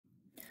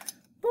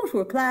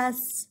Bonjour,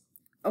 class.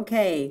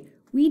 Okay,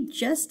 we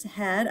just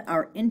had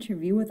our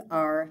interview with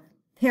our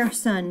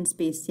personne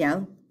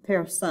spéciale,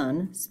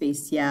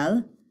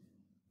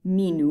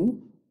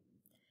 Minou.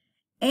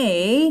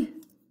 Et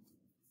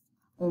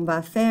on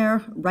va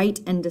faire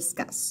write and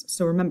discuss.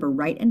 So remember,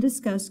 write and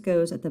discuss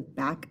goes at the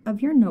back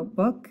of your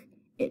notebook.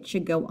 It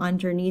should go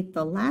underneath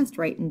the last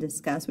write and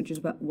discuss, which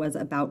is what was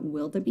about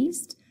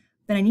wildebeest.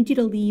 But I need you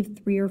to leave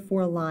 3 or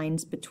 4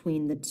 lines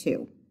between the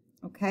two,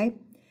 okay?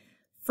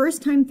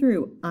 First time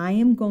through, I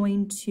am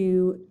going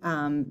to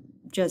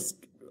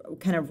just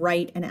kind of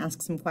write and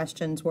ask some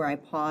questions where I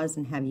pause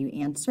and have you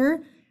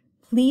answer.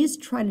 Please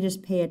try to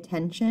just pay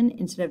attention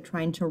instead of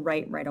trying to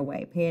write right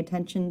away. Pay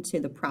attention to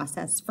the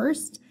process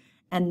first,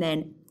 and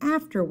then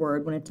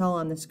afterward, when it's all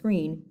on the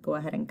screen, go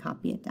ahead and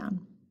copy it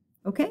down.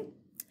 Okay?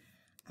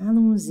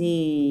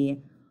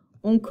 Allons-y.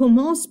 On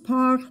commence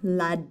par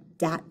la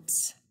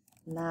date.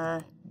 La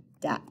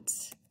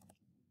date.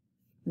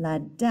 La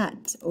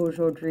date.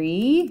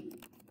 Aujourd'hui,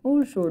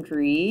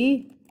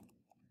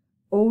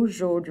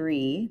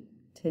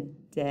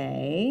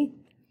 today,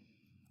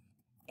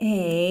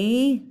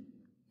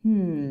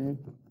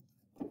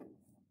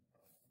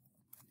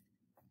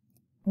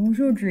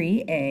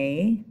 aujourd'hui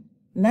est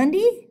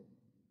lundi?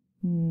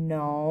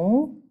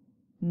 No.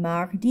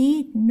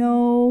 Mardi?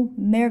 No.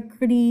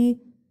 Mercredi?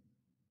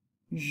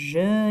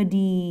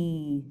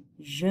 Jeudi.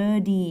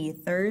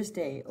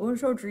 Thursday.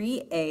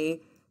 Aujourd'hui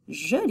est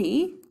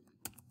jeudi.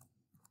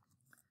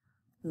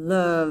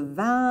 Le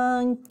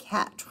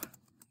 24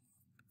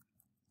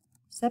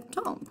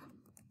 septembre.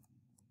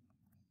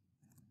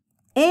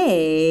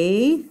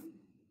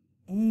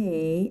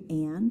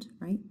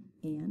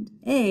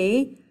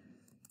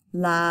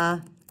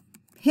 La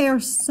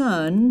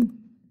personne,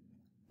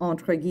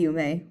 entre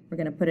guillemets, we're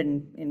going to put it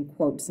in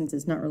quotes since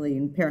it's not really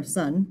in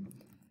personne,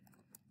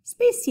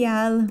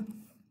 spéciale.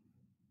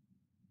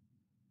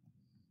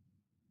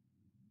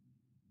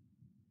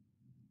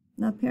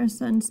 La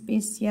personne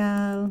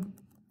spéciale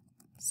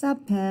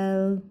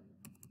s'appelle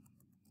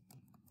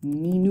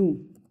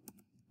Minou.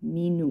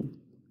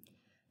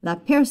 La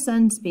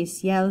personne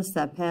spéciale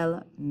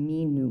s'appelle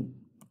Minou.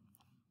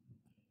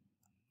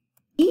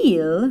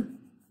 Il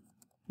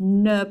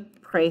ne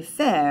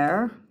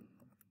préfère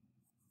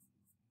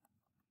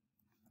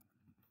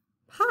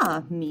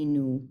pas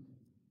Minou.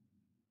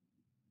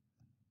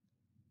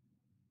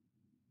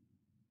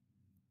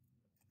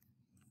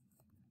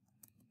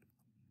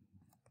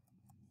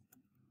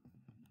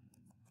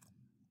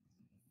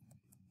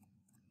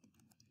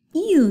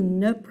 Il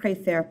ne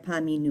préfère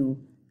pas Minou.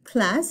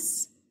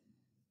 Classe,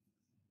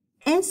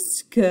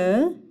 est-ce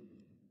que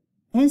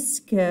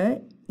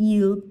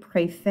il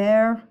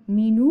préfère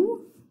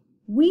Minou?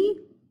 Oui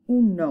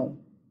ou non?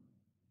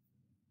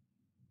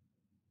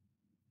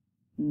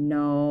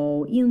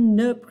 Non, il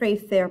ne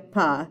préfère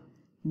pas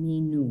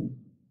Minou.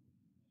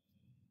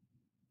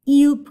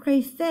 Il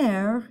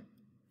préfère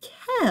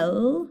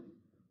quel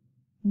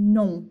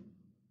nom?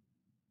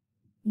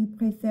 Il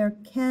préfère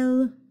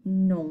quel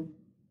nom?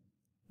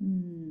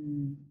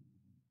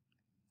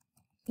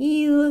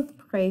 Il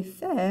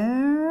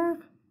préfère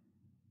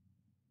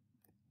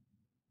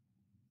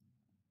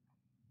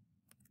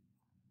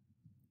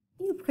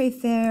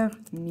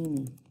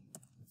Minou.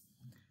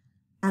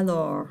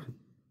 Alors,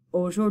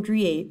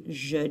 aujourd'hui est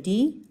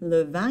jeudi,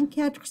 le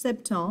 24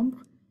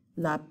 septembre.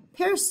 La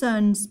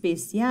personne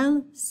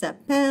spéciale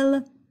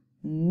s'appelle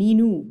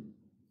Minou.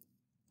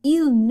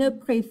 Il ne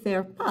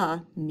préfère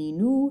pas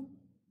Minou,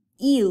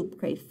 il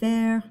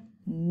préfère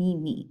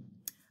Mimi.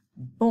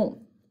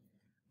 Bon,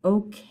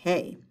 ok.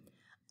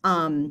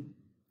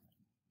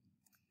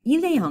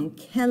 Il est en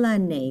quelle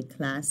année,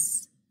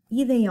 classe?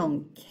 Il est en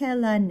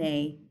quelle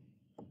année?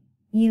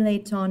 Il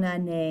est en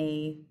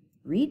année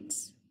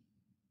 8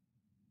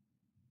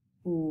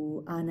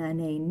 ou en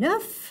année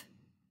 9?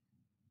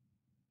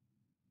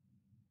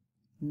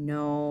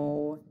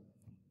 Non,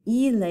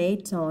 il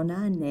est en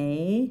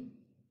année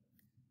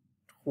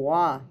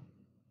 3.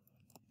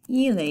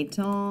 Il est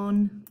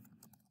en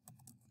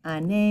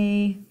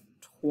année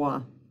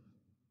 3.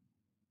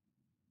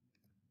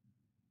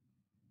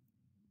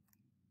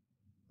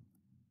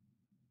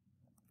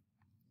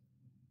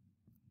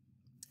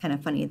 Kind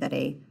of funny that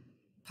a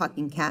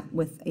talking cat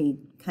with a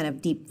kind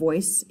of deep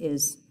voice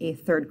is a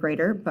 3rd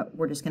grader, but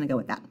we're just going to go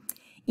with that.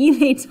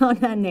 Il est en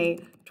année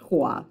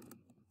 3.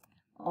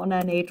 En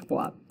année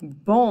 3.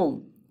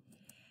 Bon.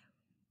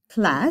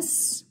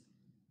 Classe,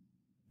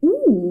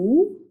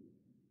 où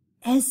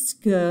est-ce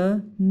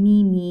que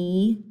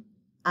Mimi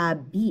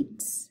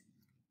habite?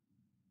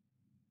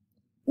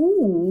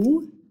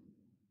 Où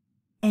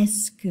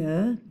est-ce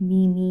que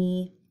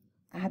Mimi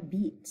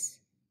habite?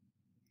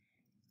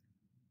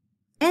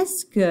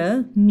 Est-ce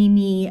que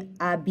Mimi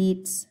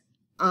habite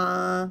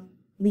à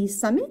les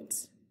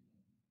Summit?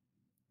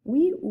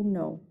 Oui ou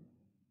non?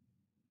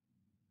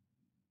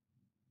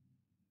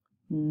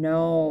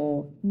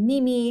 Non,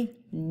 Mimi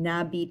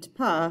n'habite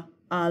pas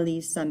à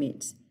les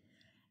Summit.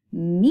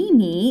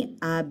 Mimi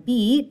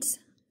habite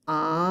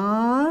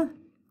à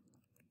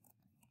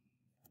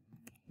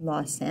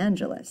Los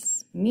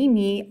Angeles.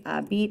 Mimi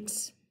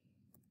habite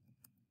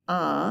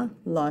à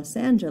Los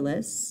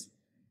Angeles.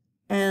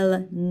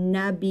 Elle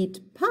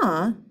n'habite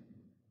pas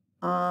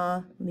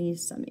à Les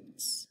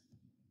Summits.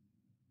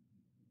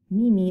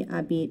 Mimi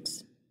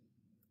habite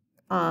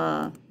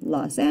à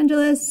Los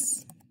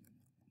Angeles.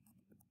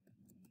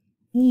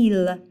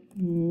 Il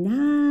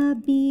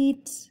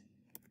n'habite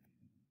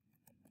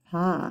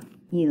pas.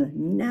 Il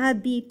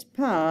n'habite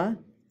pas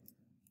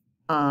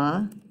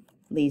à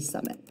Les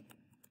Summits.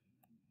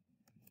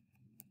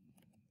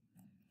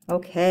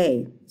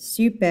 Okay,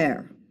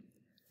 super.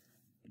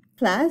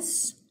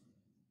 Classe,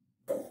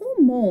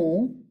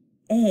 comment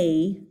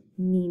est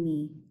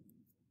Mimi?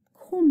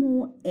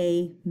 Comment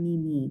est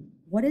Mimi?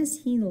 What is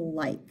he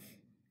like?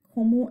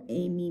 Comment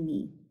est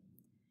Mimi?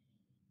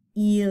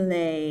 Il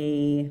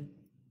est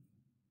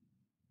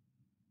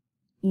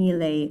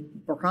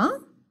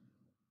brun?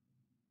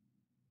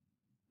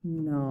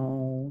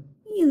 No.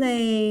 Il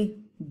est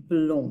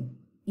blond.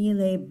 Il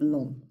est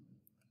blond.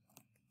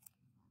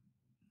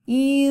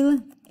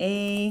 Il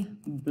est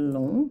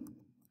blond.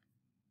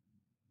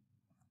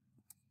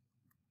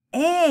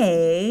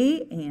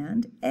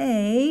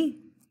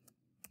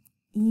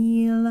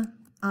 Il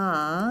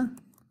a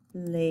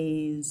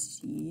les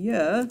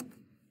yeux.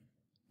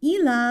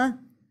 Il a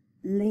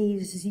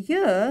les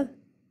yeux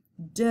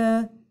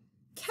de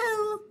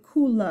quelle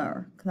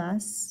couleur,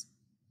 classe?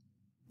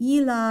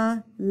 Il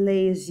a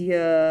les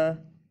yeux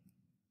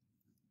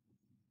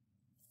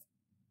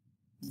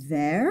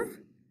verts?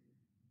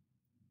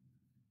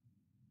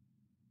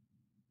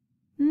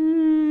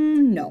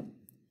 No.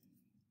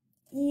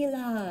 Il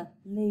a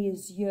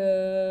les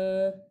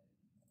yeux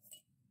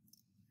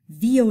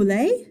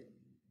violets?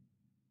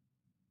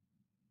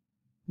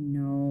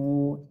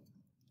 No.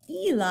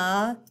 Il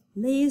a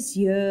les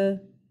yeux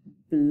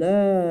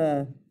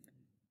bleus.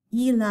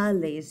 Il a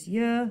les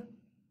yeux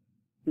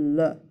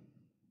bleus.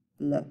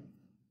 Bleu.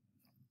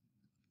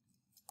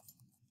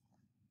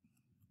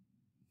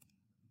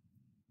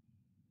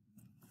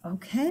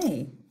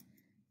 Okay.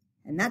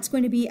 And that's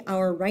going to be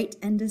our write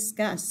and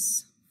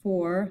discuss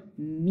for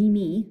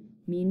Mimi,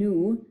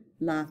 Minou,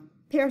 la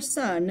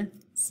personne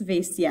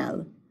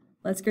spéciale.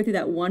 Let's go through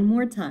that one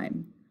more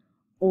time.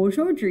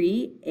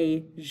 Aujourd'hui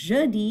est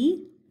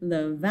jeudi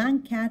le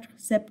 24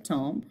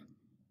 septembre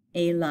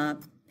et la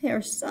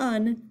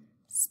personne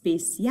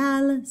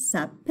spéciale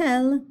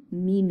s'appelle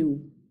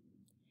Minou.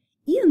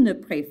 Il ne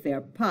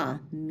préfère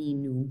pas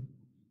Minou.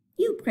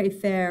 Il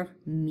préfère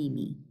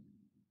Mimi.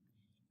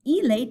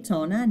 Il est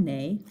en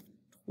année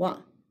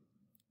 3.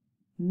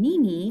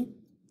 Mimi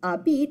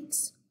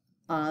habite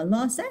à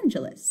Los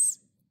Angeles.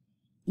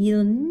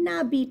 Il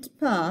n'habite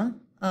pas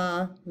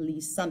à Les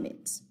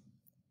Summits.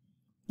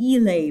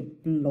 Il est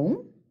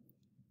blond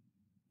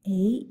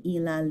et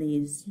il a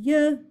les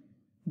yeux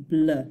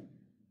bleus.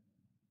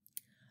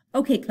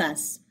 Okay,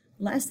 class,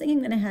 last thing I'm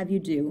going to have you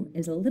do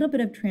is a little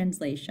bit of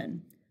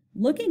translation.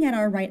 Looking at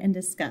our write and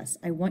discuss,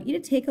 I want you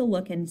to take a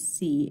look and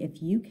see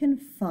if you can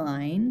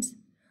find,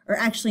 or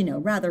actually no,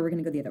 rather we're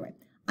going to go the other way.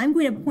 I'm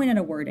going to point out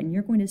a word and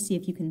you're going to see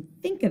if you can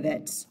think of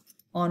it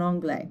en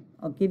anglais.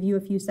 I'll give you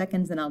a few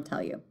seconds and I'll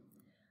tell you.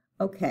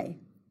 Okay.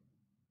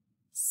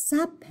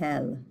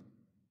 S'appelle.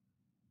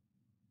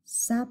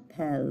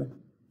 S'appelle.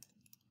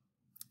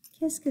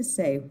 Qu'est-ce que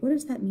c'est? What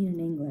does that mean in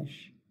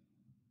English?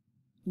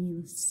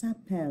 Il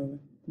s'appelle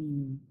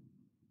Minou.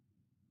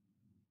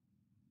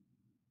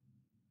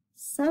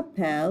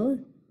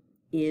 S'appelle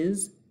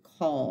is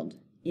called,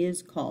 Il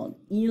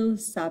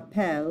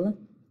s'appelle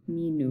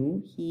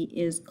Minou. He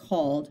is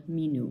called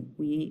Minou.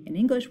 We, in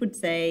English, would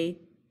say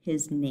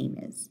his name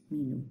is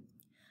Minou.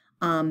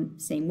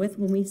 Same with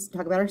when we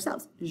talk about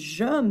ourselves.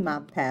 Je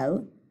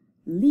m'appelle.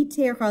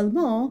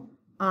 Littéralement,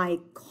 I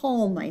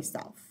call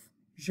myself.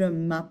 Je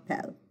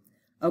m'appelle.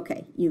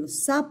 Okay, il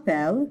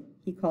s'appelle,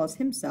 he calls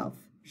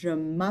himself. Je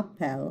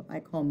m'appelle, I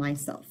call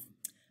myself.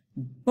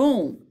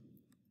 Bon.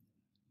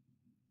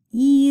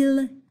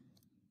 Il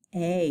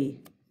est.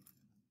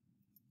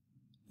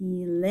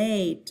 Il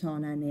est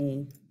en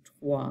année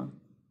 3.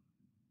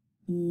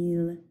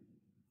 Il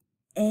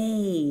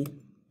est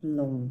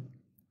blond.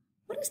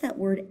 What does that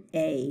word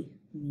 "a"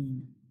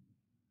 mean?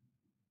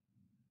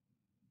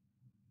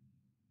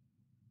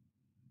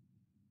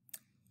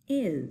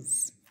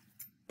 Is.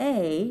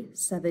 A,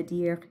 ça veut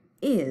dire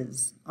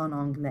is en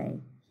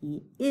anglais.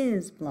 He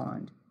is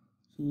blonde.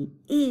 He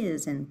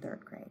is in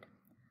 3rd grade.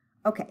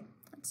 Okay,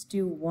 let's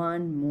do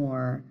one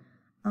more.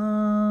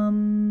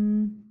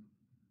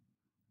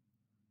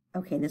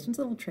 Okay, this one's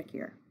a little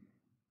trickier.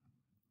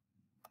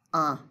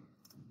 Ah.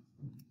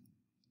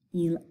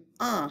 Il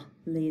a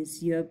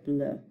les yeux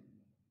bleus.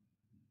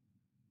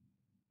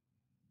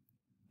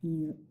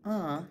 Il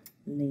a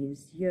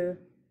les yeux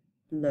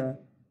bleus.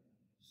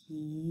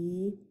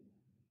 He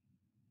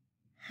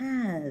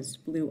has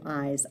blue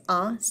eyes.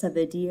 A, ça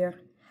veut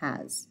dire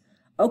has.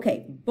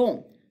 Okay,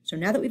 bon. So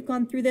now that we've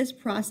gone through this,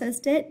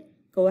 processed it,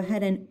 go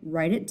ahead and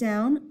write it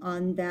down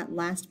on that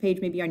last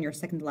page, maybe on your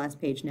second to last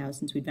page now,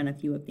 since we've done a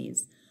few of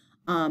these.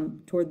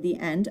 Toward the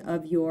end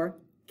of your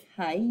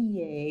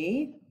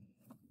cahier.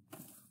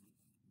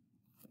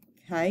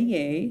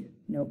 cahier,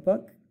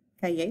 notebook,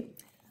 cahier.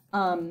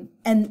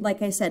 And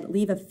like I said,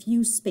 leave a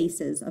few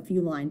spaces, a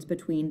few lines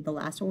between the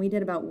last one we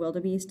did about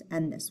wildebeest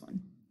and this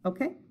one.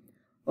 Okay?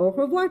 Au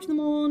revoir tout le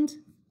monde!